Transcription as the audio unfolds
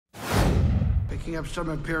Picking up some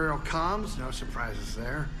Imperial comms, no surprises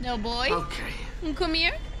there. No boy. Okay. Come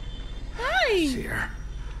here. Hi. Seer,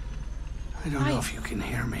 I don't know if you can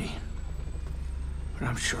hear me, but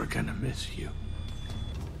I'm sure gonna miss you.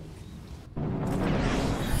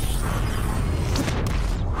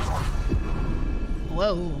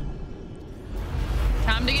 Whoa.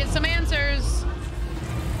 Time to get some answers.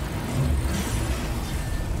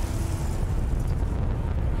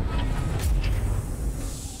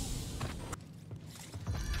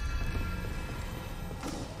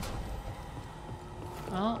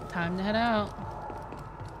 Well, time to head out.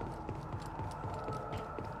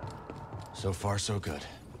 So far, so good.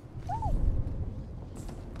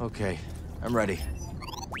 Okay, I'm ready.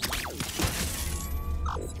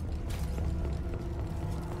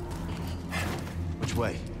 Which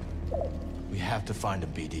way? We have to find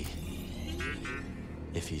him, BD.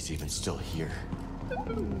 If he's even still here.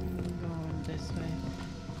 Going this way.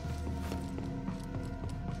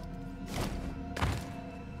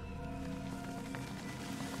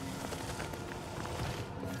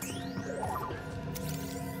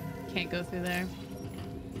 Can't go through there.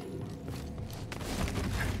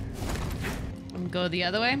 Go the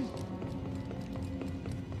other way.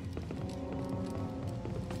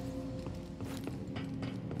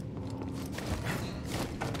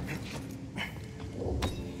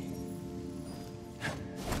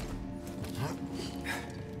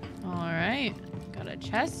 All right, got a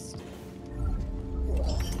chest.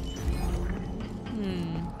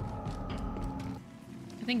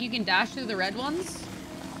 I think you can dash through the red ones.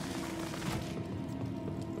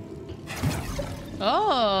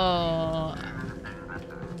 Oh.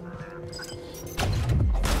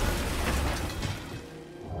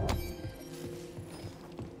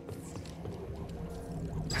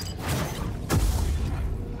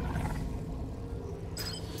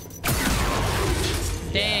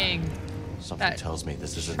 Dang. Something tells me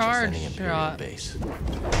this isn't just any Imperial base.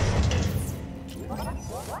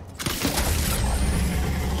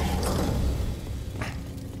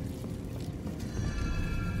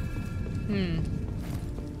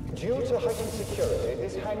 Due to heightened security,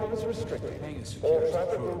 this hangar is restricted. All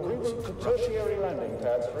traffic will reroute to tertiary landing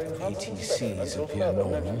pads for enhanced inspection ATCs until appear further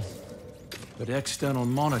normal, notice. but external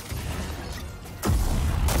monitor.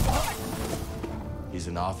 He's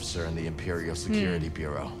an officer in the Imperial Security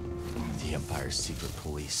Bureau, the Empire's secret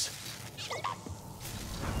police.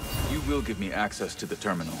 You will give me access to the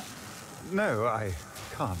terminal. No, I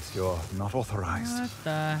can't. You're not authorized. What the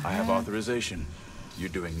heck? I have authorization. You're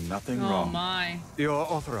doing nothing Oh wrong. my. You're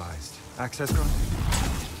authorized. Access granted.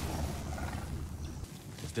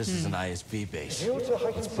 If this is an ISB base, Due to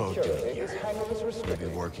heightened what's Bo doing security, here? this hangar is restricted.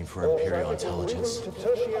 Maybe working for All Imperial traffic will intelligence. reroute to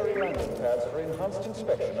tertiary landing pads for enhanced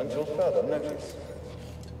inspection until further notice.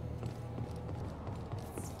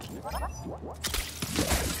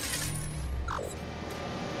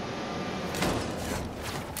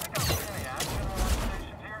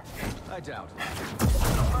 I doubt.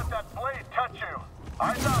 Don't let that blade touch you.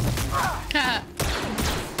 Eyes up.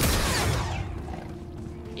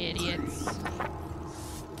 Idiots.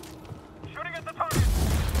 Shooting at the target.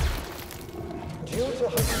 Due to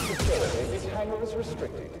heightened security, this hangar is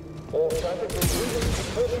restricted. All traffic will reroute to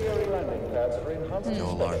tertiary landing pads for enhanced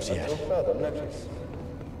No alarms inspection yet. until further notice.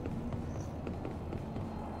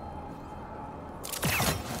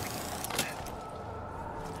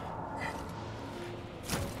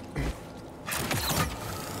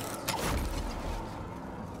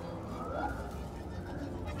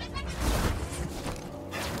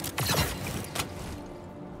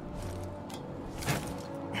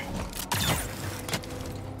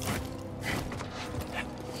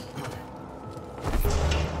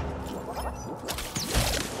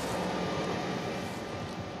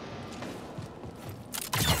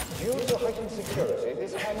 Due to heightened security,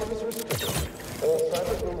 this hangar is restricted. All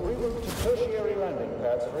traffic will reroute to tertiary landing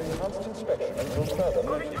pads for enhanced inspection until further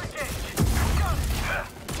notice.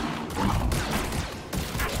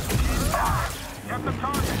 Get the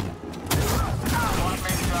target. One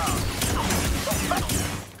man down.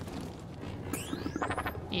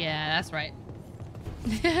 Yeah, that's right.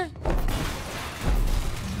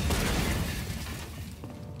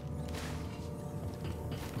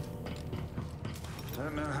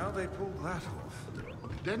 Don't know how they pulled that off.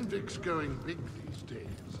 Denvik's going big these days.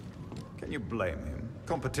 Can you blame him?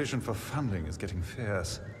 Competition for funding is getting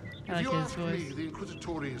fierce. I If like you his ask voice. me, the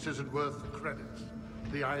Inquisitorius isn't worth the credits.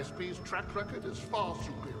 The ISB's track record is far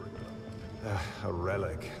superior. A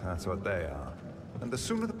relic, that's what they are. And the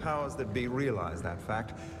sooner the powers that be realize that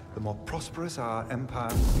fact, the more prosperous our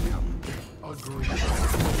empire will become. Agreed.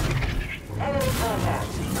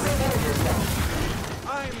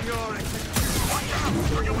 I'm your executive.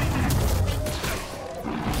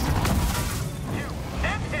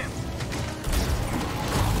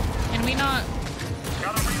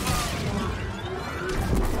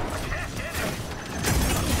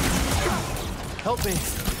 Help me.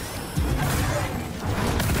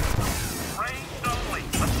 Ranged only.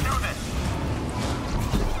 Let's do this.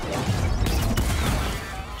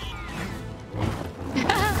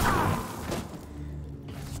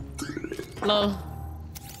 Lol.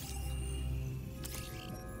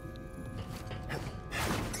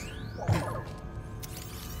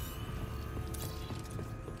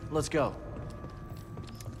 Let's go.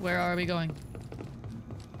 Where are we going?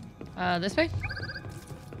 This way?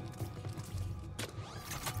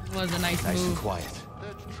 Was a nice Nice and move. quiet.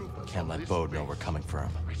 Dead troopers Can't on let this Bode know base. we're coming for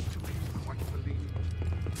him. Wish to be quite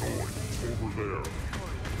believed. Over there.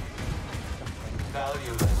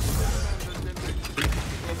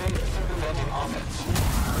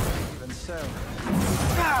 Even so.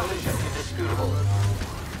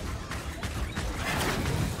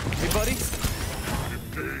 Hey, buddy.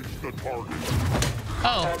 Engage the target.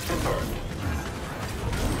 Oh.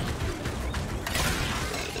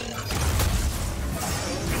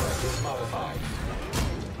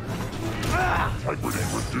 Integrity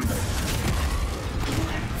reduced.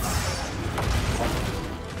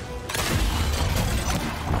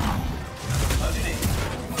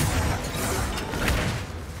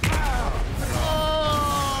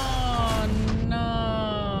 Oh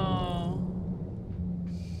no.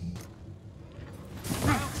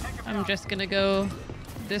 I'm just gonna go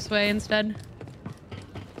this way instead.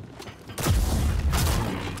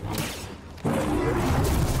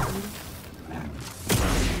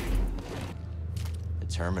 The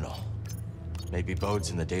terminal. Maybe Bode's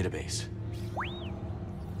in the database.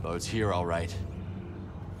 Bode's here, all right.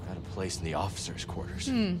 Got a place in the officers' quarters.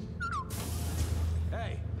 Hey,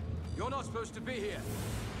 you're not supposed to be here.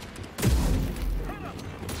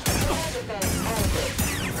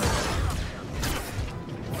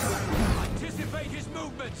 Anticipate his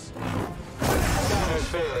movements.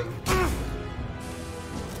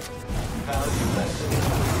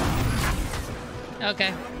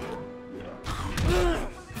 Okay.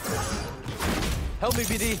 Help me,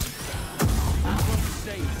 BD.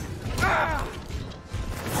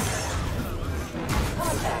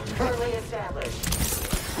 Contact currently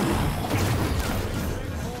established.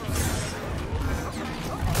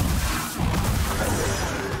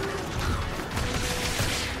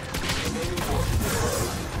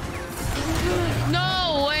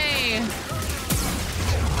 No way.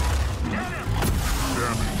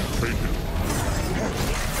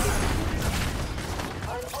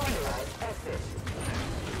 Unauthorized exit.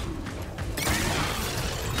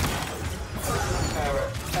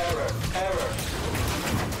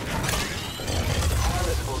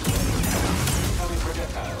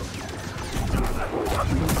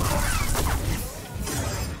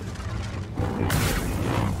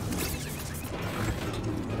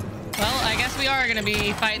 Well, I guess we are gonna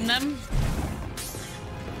be fighting them.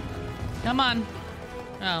 Come on.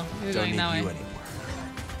 Oh, we're Don't going need that you way. anymore.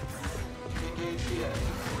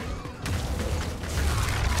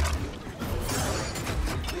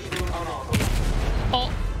 Oh.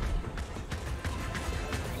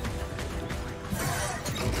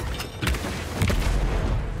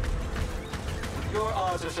 Your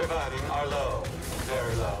odds of surviving are low.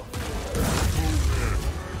 Very low.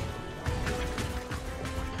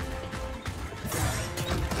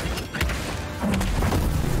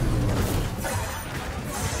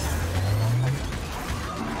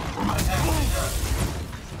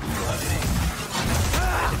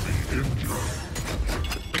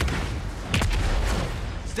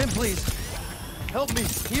 Stim, please. Help me.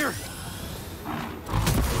 Here.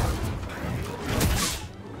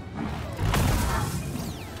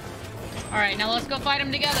 All right, now let's go fight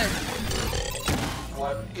them together.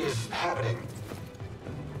 What is happening?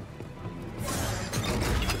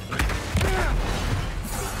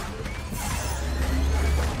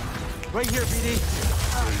 Right here, BD.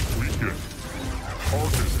 Stay weakened.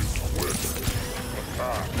 Target is swift.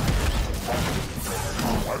 Attack.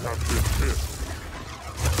 I have been hit.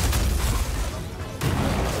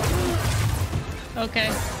 Okay.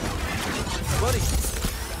 Buddy.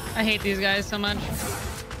 I hate these guys so much.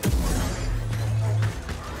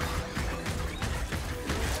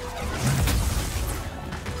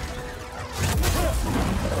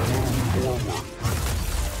 Forward.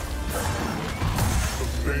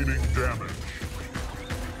 Sustaining damage.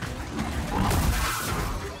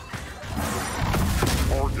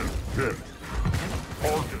 Target hit.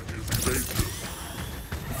 Target is evasive.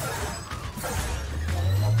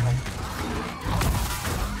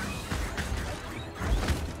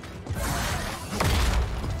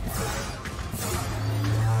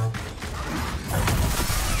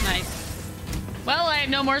 Nice. Well, I have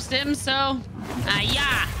no more stims, so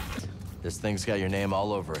yeah. This thing's got your name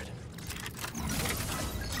all over it.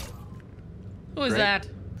 Who is that?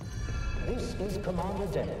 This is Commander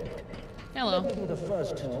Denny. Hello. Let me be the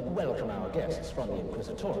first to welcome our guests from the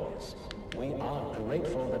Inquisitorius. We are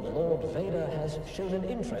grateful that Lord Vader has shown an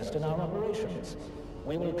interest in our operations.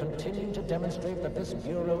 We will continue to demonstrate that this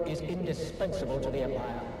Bureau is indispensable to the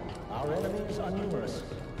Empire. Our enemies are numerous,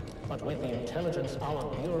 but with the intelligence our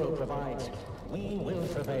Bureau provides, we will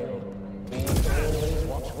prevail. Be always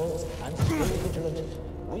watchful and stay vigilant.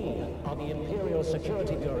 We are the Imperial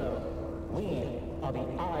Security Bureau. We are the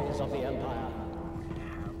eyes of the Empire.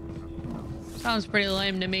 Sounds pretty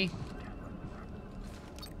lame to me.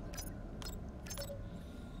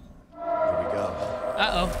 Here we go.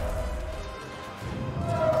 Uh-oh.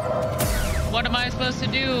 What am I supposed to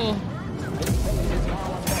do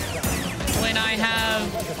when I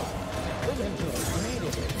have...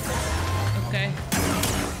 Okay.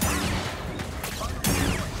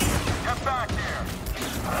 Get back here.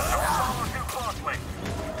 Don't follow too closely.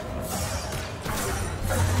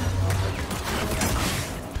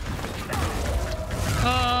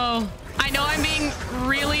 Oh, I know I'm being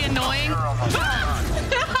really annoying. No!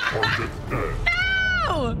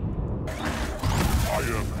 I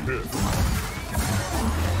am hit.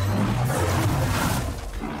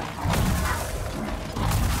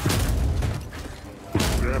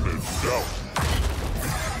 Damage dealt.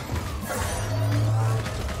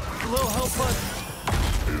 Little help us.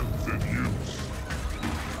 Pins in use.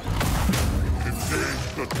 Engage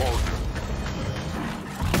the target.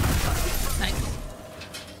 Nice.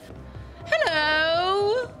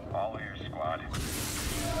 Hello. All of your squad.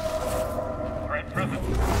 Great prison.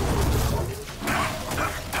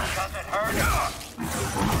 Does it hurt?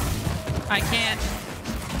 I can't.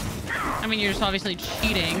 I mean, you're just obviously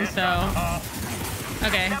cheating, so...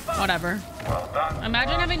 Okay, whatever. Well done.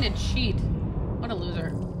 Imagine having to cheat. What a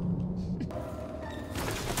loser.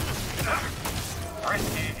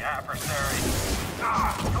 Risky adversary.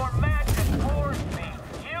 Your madness bores me.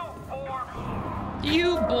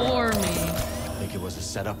 You bore me. Think it was a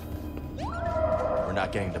setup? We're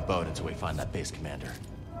not getting the boat until we find that base commander.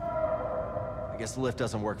 I guess the lift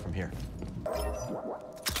doesn't work from here.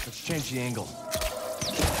 Let's change the angle.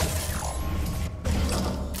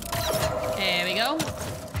 There we go.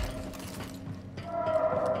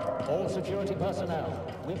 All security personnel,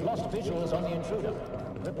 we've lost visuals on the intruder.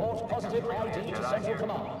 Report positive ID to Central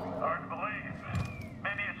Command. Hard to believe.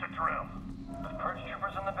 Maybe it's a drill. The purge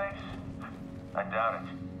troopers in the base? I doubt it.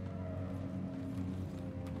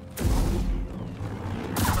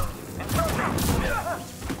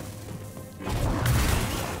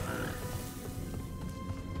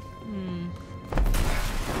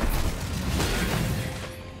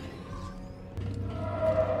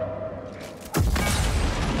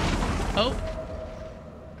 Oh.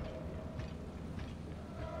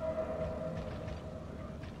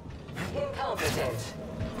 Incompetent.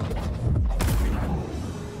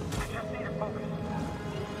 Just need to focus.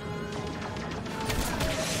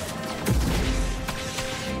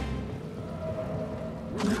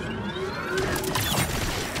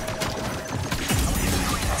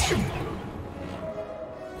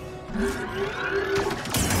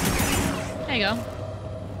 There you go.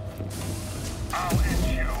 I'll hit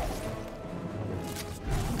you.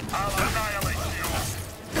 I'll annihilate you.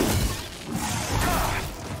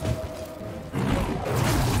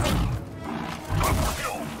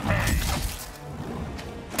 You'll pay.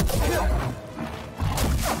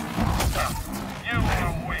 You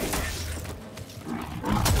are weak.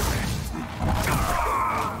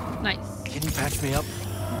 Nice. Can you patch me up?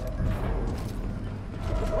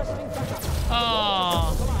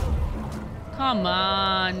 Oh. Come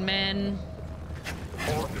on, man.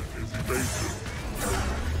 Target is evasive.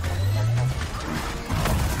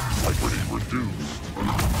 Integrity reduced.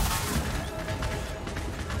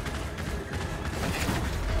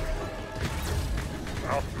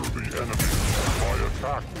 After the enemy, my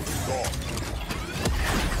attack was stopped.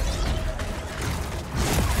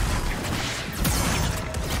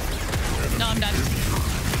 No, I'm done.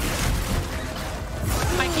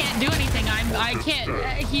 I can't do anything. I can't.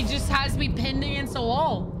 He just has me pinned against a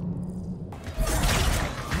wall.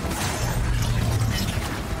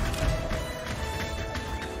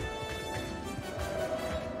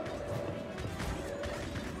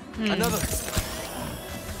 Another.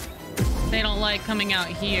 They don't like coming out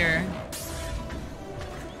here.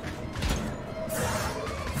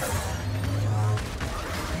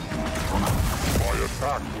 My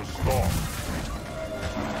attack was stopped.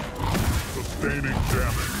 Sustaining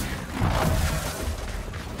damage.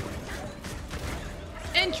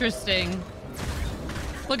 Interesting.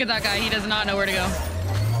 Look at that guy. He does not know where to go.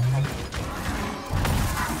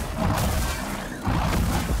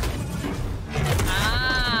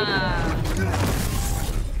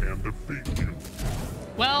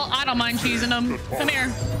 don't mind cheesing them. Come here.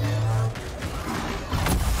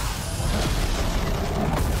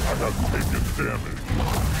 I have taken damage.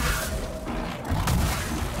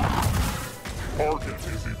 Target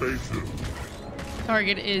is evasive.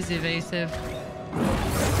 Target is evasive.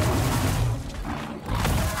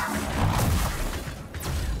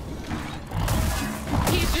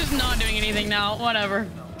 He's just not doing anything now. Whatever.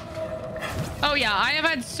 Oh yeah, I have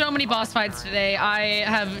had so many boss fights today. I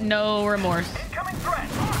have no remorse. Incoming threat.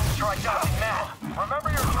 Try dodging now.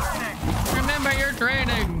 Remember your training. Remember your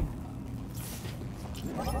training.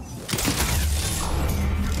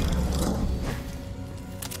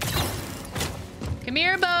 Come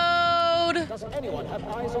here, Bode. Does anyone have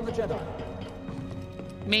eyes on the Jedi?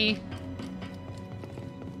 Me.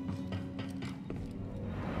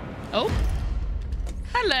 Oh.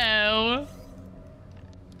 Hello.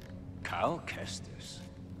 Cal Kestis.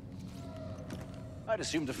 I'd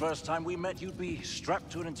assumed the first time we met you'd be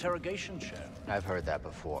strapped to an interrogation chair. I've heard that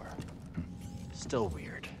before. Still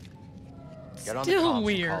weird. Get on Still the comms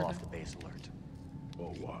weird. And call off the base alert.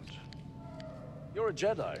 Or what? You're a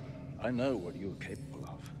Jedi. I know what you are capable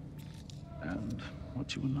of. And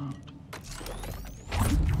what you are not.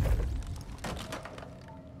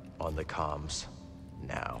 On the comms.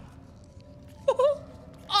 Now.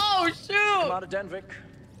 Oh, shoot! Commander Denvik,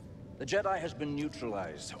 the Jedi has been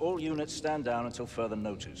neutralized. All units stand down until further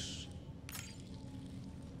notice.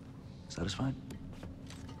 Satisfied?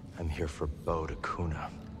 I'm here for Bode Akuna.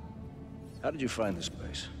 How did you find this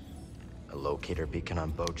place? A locator beacon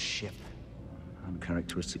on Bode's ship.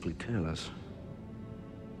 Uncharacteristically careless.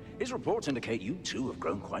 His reports indicate you two have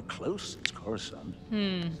grown quite close since Coruscant.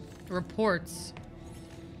 Reports.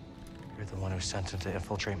 You're the one who sent him to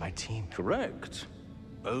infiltrate my team. Correct.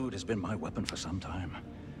 Bode has been my weapon for some time.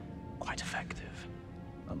 Quite effective.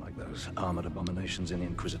 Unlike those armored abominations in the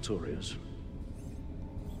Inquisitorius.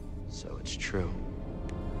 So it's true.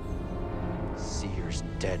 Seer's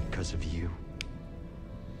dead because of you.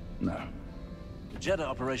 No. The Jedi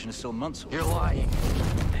operation is still months away. You're lying.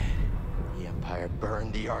 The Empire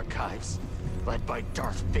burned the archives, led by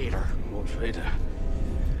Darth Vader. Lord Vader.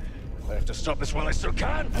 I have to stop this while I still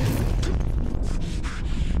can.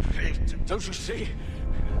 Don't you see?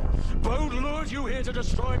 Bode lured you here to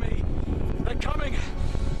destroy me. They're coming.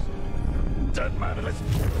 Dead man, let's...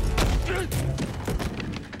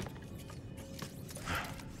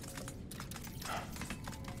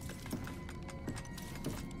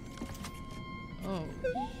 Oh,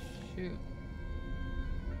 shoot.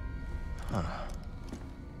 Huh.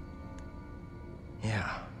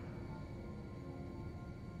 Yeah.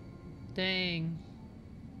 Dang.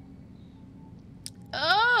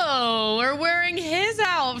 Oh, we're wearing his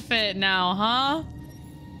outfit now, huh?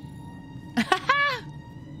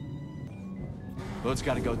 Bode's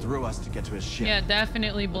got to go through us to get to his ship. Yeah,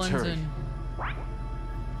 definitely blends hurry. in.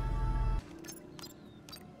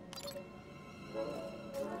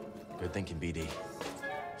 Good thinking, BD.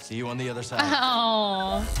 See you on the other side.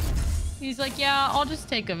 Oh, he's like, yeah, I'll just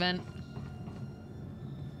take a vent.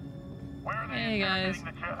 Where are they Hey, guys.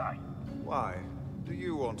 interrogating the Jedi? Why? Do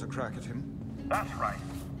you want to crack at him? That's right.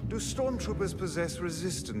 Do stormtroopers possess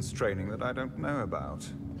resistance training that I don't know about?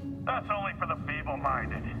 That's only for the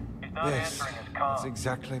feeble-minded. He's not answering his call. That's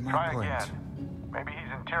exactly my Try point. again. Maybe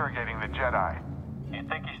he's interrogating the Jedi. You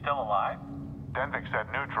think he's still alive? Denvik said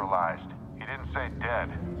neutralized. He didn't say dead.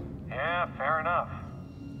 Yeah, fair enough.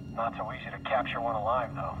 Not so easy to capture one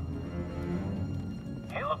alive, though.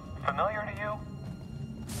 He look familiar to you?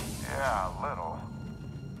 Yeah, a little.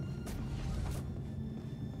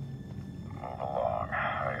 Move along.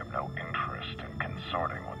 I have no interest in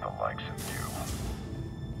consorting with the likes of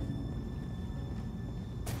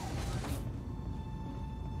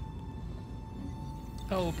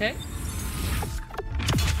you. Okay.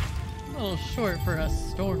 A little short for a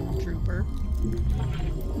stormtrooper.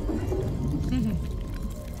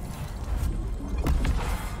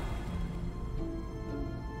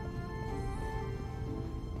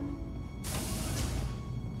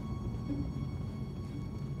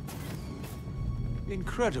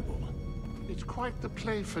 Incredible. It's quite the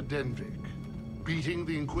play for Denvik. Beating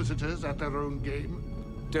the Inquisitors at their own game.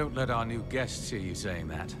 Don't let our new guests hear you saying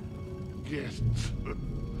that. Guests.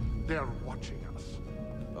 They're watching us.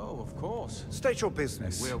 Oh, of course. State your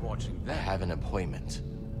business. We're watching I them. have an appointment.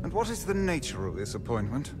 And what is the nature of this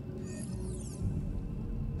appointment?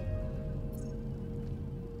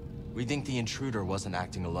 We think the intruder wasn't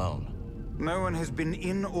acting alone. No one has been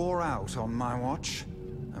in or out on my watch.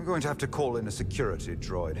 I'm going to have to call in a security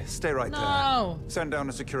droid. Stay right No. there. Send down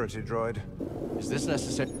a security droid. Is this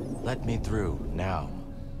necessary? Let me through, now.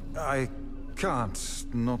 I can't.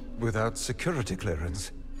 Not without security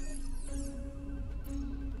clearance.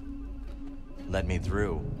 let me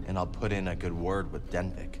through, and I'll put in a good word with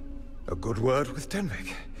Denvik. A good word with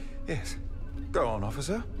Denvik? Yes. Go on,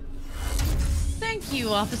 officer. Thank you,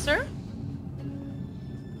 officer.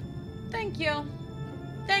 Thank you.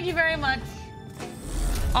 Thank you very much.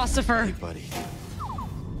 Ossifer. Hey, buddy.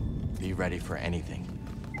 Be ready for anything.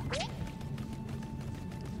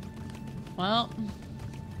 Well.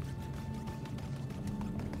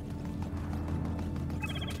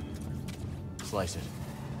 Slice it.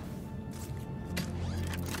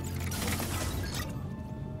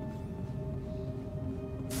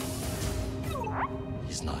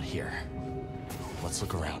 He's not here. Let's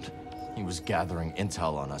look around. He was gathering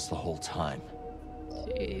intel on us the whole time.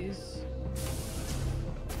 Jeez.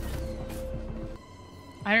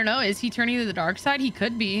 I don't know. Is he turning to the dark side? He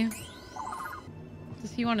could be.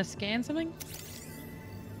 Does he want to scan something?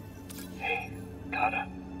 Hey, Kata.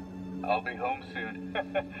 I'll be home soon.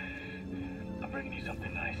 I'm bringing you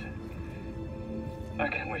something nice. I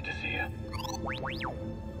can't wait to see you.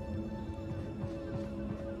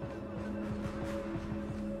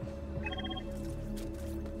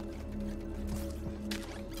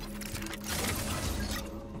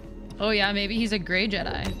 Oh yeah, maybe he's a gray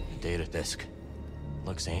Jedi. Data disk.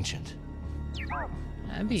 Looks ancient.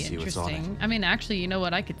 That'd be interesting. I mean, actually, you know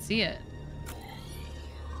what? I could see it.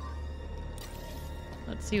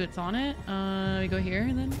 Let's see what's on it. We go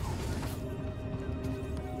here then.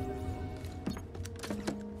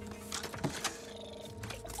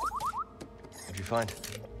 What'd you find?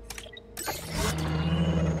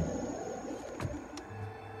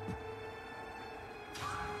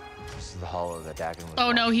 This is the hollow that Dagon was.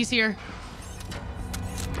 Oh no, he's here.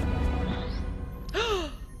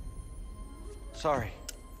 Sorry.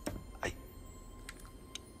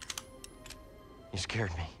 You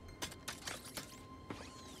scared me.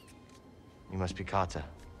 You must be Kata.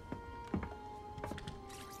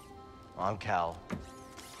 I'm Cal.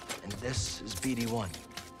 And this is BD1.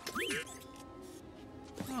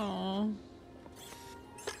 Aww.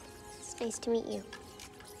 It's nice to meet you.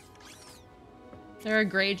 They're a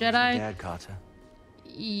gray Jedi? Dad, Kata.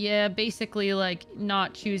 Yeah, basically like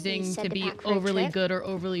not choosing to be overly good or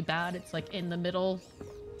overly bad. It's like in the middle,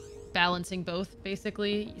 balancing both,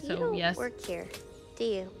 basically. So you don't yes. work here, do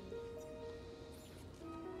you?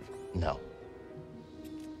 No.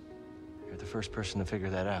 You're the first person to figure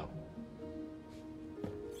that out.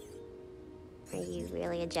 Are you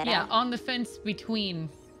really a Jedi? Yeah, on the fence between.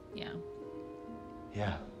 Yeah.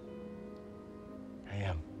 Yeah. I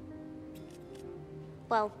am.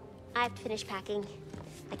 Well, I have to finish packing.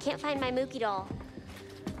 I can't find my Mookie doll.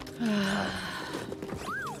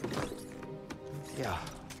 Yeah,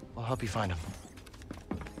 I'll help you find him.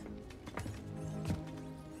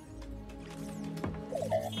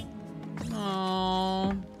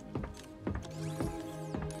 Aww.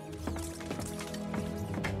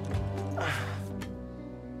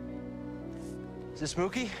 Is this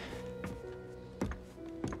Mookie?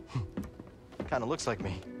 Kinda looks like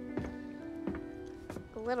me.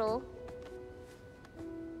 A little.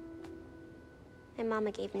 My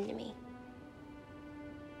mama gave him to me.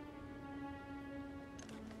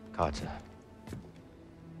 Kata.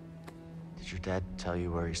 Did your dad tell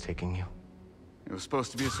you where he's taking you? It was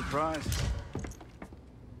supposed to be a surprise.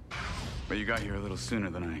 But you got here a little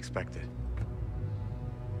sooner than I expected.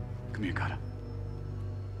 Come here, Kata.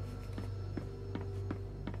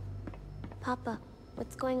 Papa,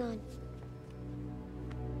 what's going on?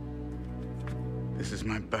 This is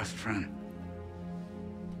my best friend.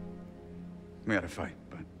 We had a fight,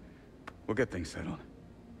 but we'll get things settled.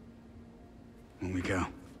 When we go.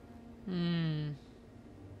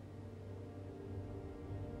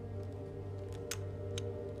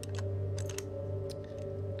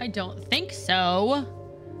 I don't think so.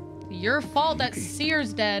 Your fault that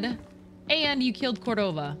Seer's dead. And you killed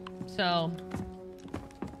Cordova. So.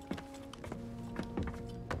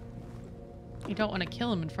 You don't want to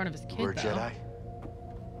kill him in front of his kid, We're though. Jedi?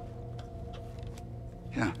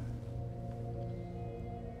 Yeah.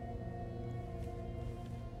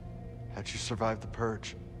 How'd you survive the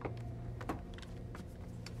Purge?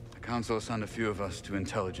 The Council assigned a few of us to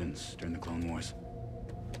intelligence during the Clone Wars.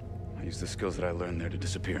 I used the skills that I learned there to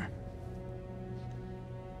disappear.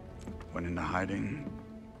 Went into hiding.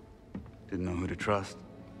 Didn't know who to trust.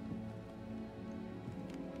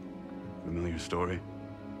 Familiar story.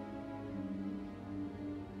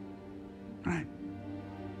 Right.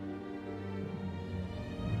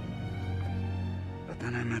 But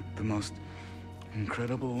then I met the most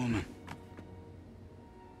incredible woman.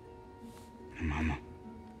 Your mama.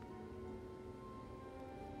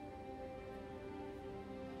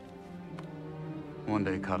 One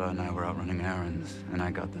day, Kata and I were out running errands, and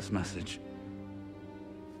I got this message.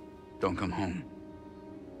 Don't come home.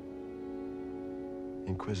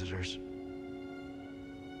 Inquisitors.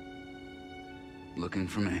 Looking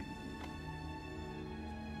for me.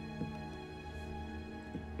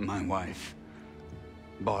 My wife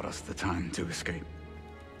bought us the time to escape.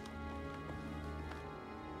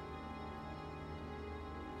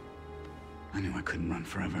 I knew I couldn't run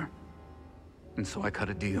forever, and so I cut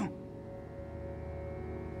a deal.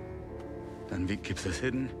 Dunvik keeps us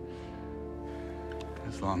hidden,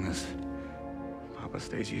 as long as Papa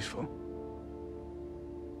stays useful.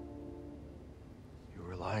 You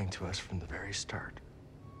were lying to us from the very start.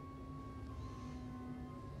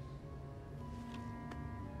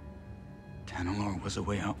 Tanalor was a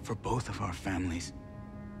way out for both of our families.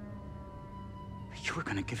 You were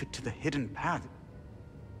gonna give it to the hidden path.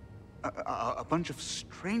 A bunch of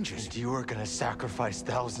strangers. And you were gonna sacrifice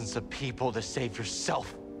thousands of people to save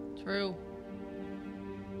yourself. True.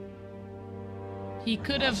 He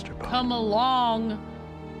could have come along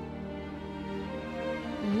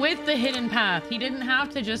with the hidden path. He didn't have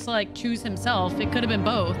to just like choose himself. It could have been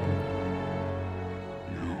both.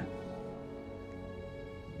 No.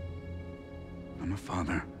 I'm a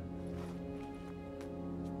father.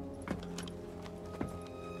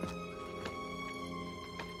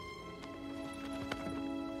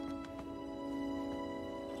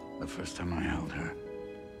 The first time I held her,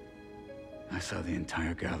 I saw the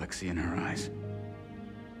entire galaxy in her eyes.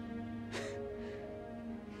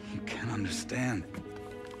 You can't understand.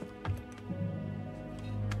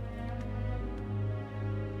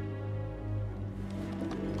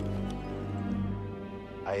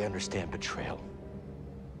 I understand betrayal.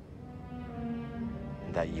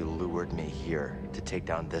 And that you lured me here to take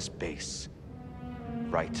down this base.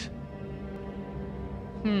 Right?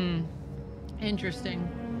 Interesting.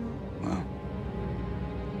 Well,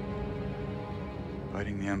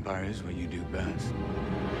 fighting the Empire is what you do best.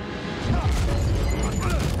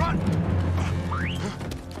 Run!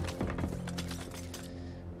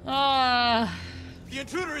 The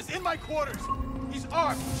intruder is in my quarters! He's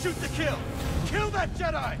armed! Shoot to kill! Kill that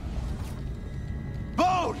Jedi!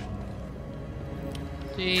 Bode!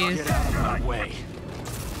 Jeez. Get out of my way.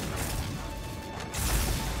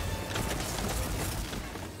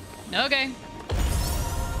 Okay.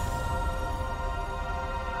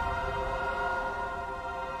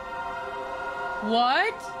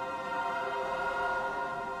 What?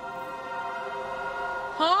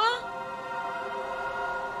 Huh?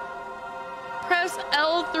 Press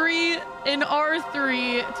L3 and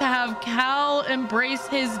R3 to have Cal embrace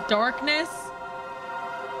his darkness.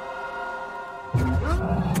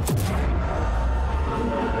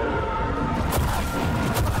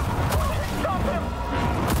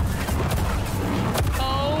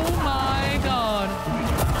 Oh my God.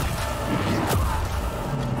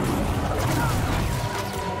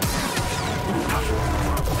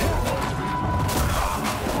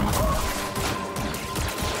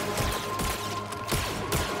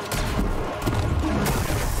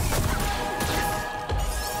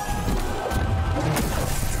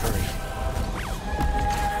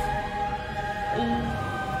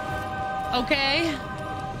 Okay.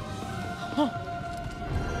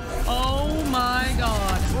 Oh my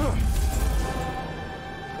God.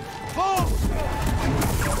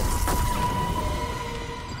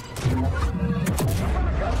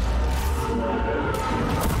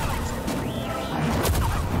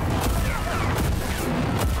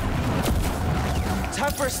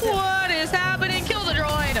 Time for a step. What is happening? Kill the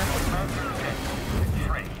droid.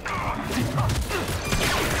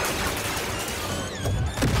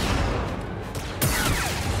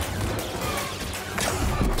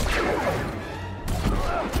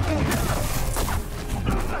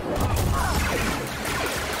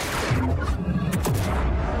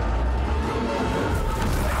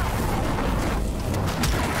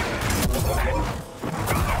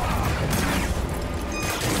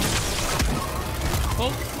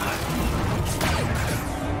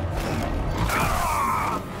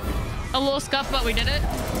 A little scuff, but we did it.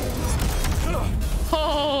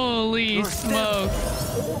 Holy smoke.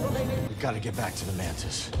 We gotta get back to the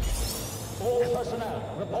Mantis. All personnel,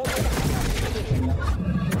 reporting.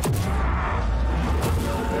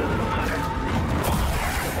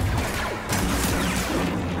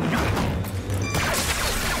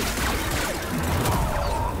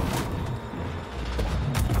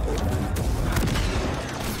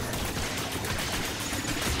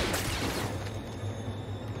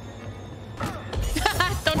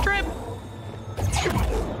 Don't trip.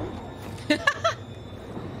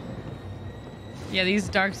 Yeah, these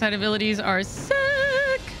dark side abilities are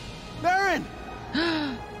sick. Baron!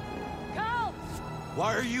 Cal!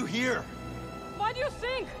 Why are you here? Why do you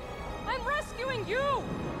think? rescuing you!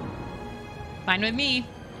 Fine with me.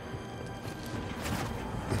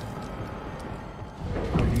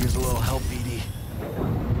 Could use a little help, Edie.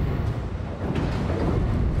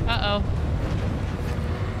 Uh-oh.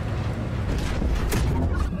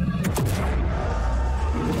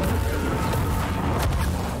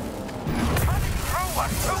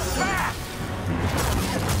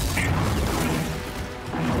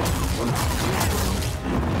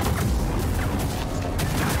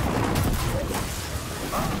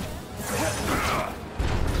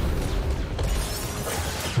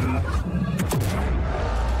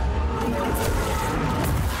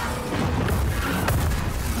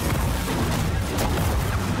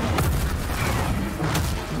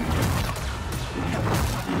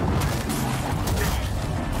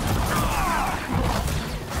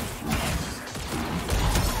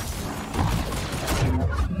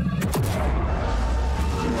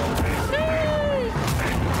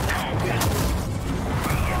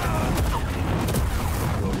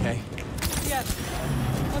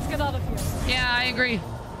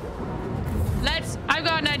 I've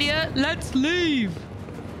got an idea. Let's leave.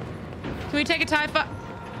 Can we take a TIE fighter?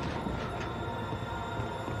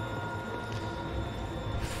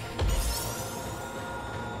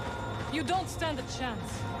 You don't stand a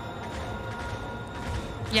chance.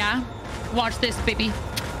 Yeah. Watch this, baby.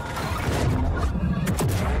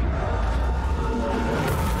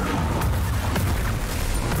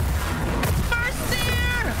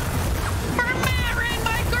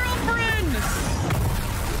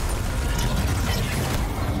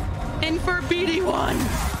 For BD1.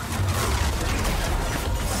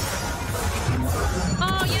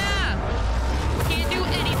 Oh yeah. Can't do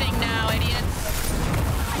anything now, idiots.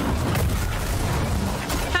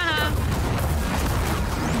 Haha.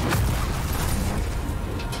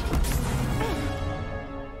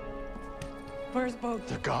 Where's Bo?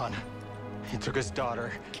 They're gone. He took his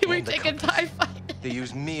daughter. Can we take a TIE fight? They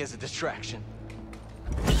used me as a distraction.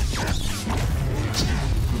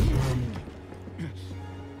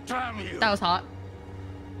 That was hot.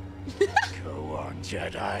 Go on,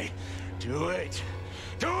 Jedi. Do it.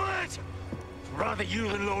 Do it! Rather you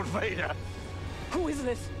than Lord Vader. Who is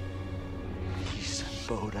this? He sent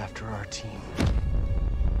Bode after our team.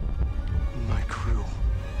 My crew.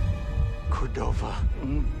 Cordova.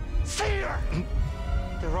 Fear!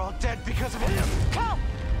 They're all dead because of him. Cal!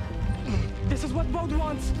 This is what Bode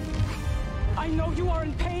wants. I know you are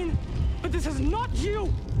in pain, but this is not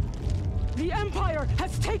you. The Empire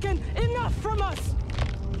has taken enough from us!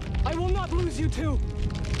 I will not lose you two!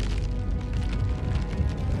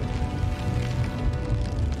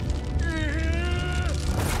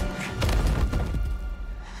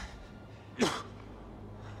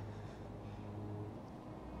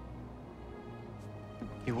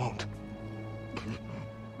 He won't.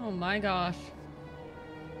 Oh my gosh.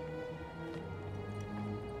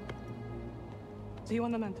 See you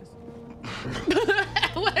on the Mantis.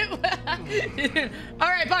 All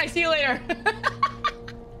right, bye. See you later.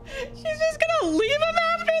 She's just gonna leave him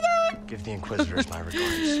after that? Give the Inquisitors my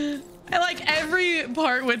regards. I like every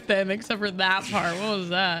part with them except for that part. What was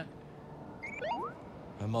that?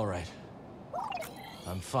 I'm all right.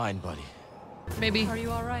 I'm fine, buddy. Maybe. Are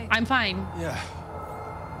you all right? I'm fine. Yeah.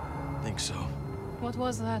 Think so. What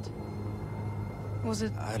was that? Was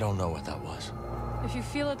it... I don't know what that was. If you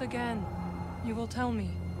feel it again, you will tell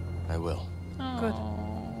me. I will. Good.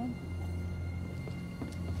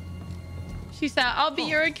 She said, I'll be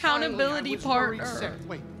your accountability partner.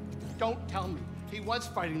 Wait, don't tell me. He was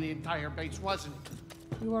fighting the entire base, wasn't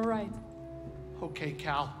he? You are right. Okay,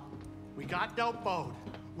 Cal. We got no boat.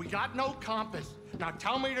 We got no compass. Now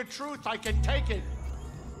tell me the truth, I can take it.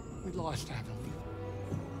 We lost, haven't we?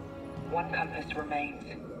 One compass remains.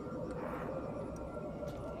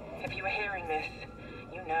 If you are hearing this,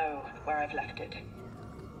 you know where I've left it.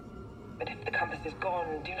 But if the compass is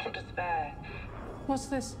gone, do not despair. What's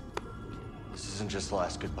this? This isn't just the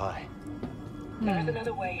last goodbye. There is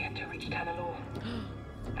another way to reach Tanalor.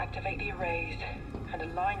 Activate the arrays and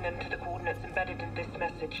align them to the coordinates embedded in this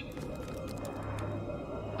message.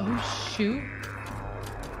 Oh, shoot.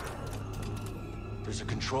 There's a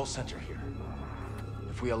control center here.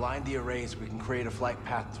 If we align the arrays, we can create a flight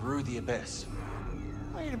path through the abyss.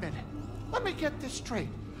 Wait a minute. Let me get this straight.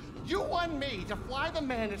 You want me to fly the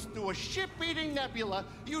Mantis through a ship-eating nebula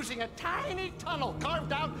using a tiny tunnel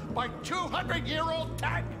carved out by 200-year-old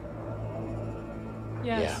tech?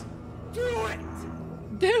 Yes. Yeah. Do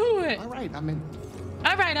it! Do it! All right, I'm in.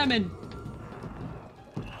 All right, I'm in.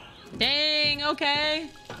 Dang,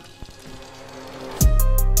 okay.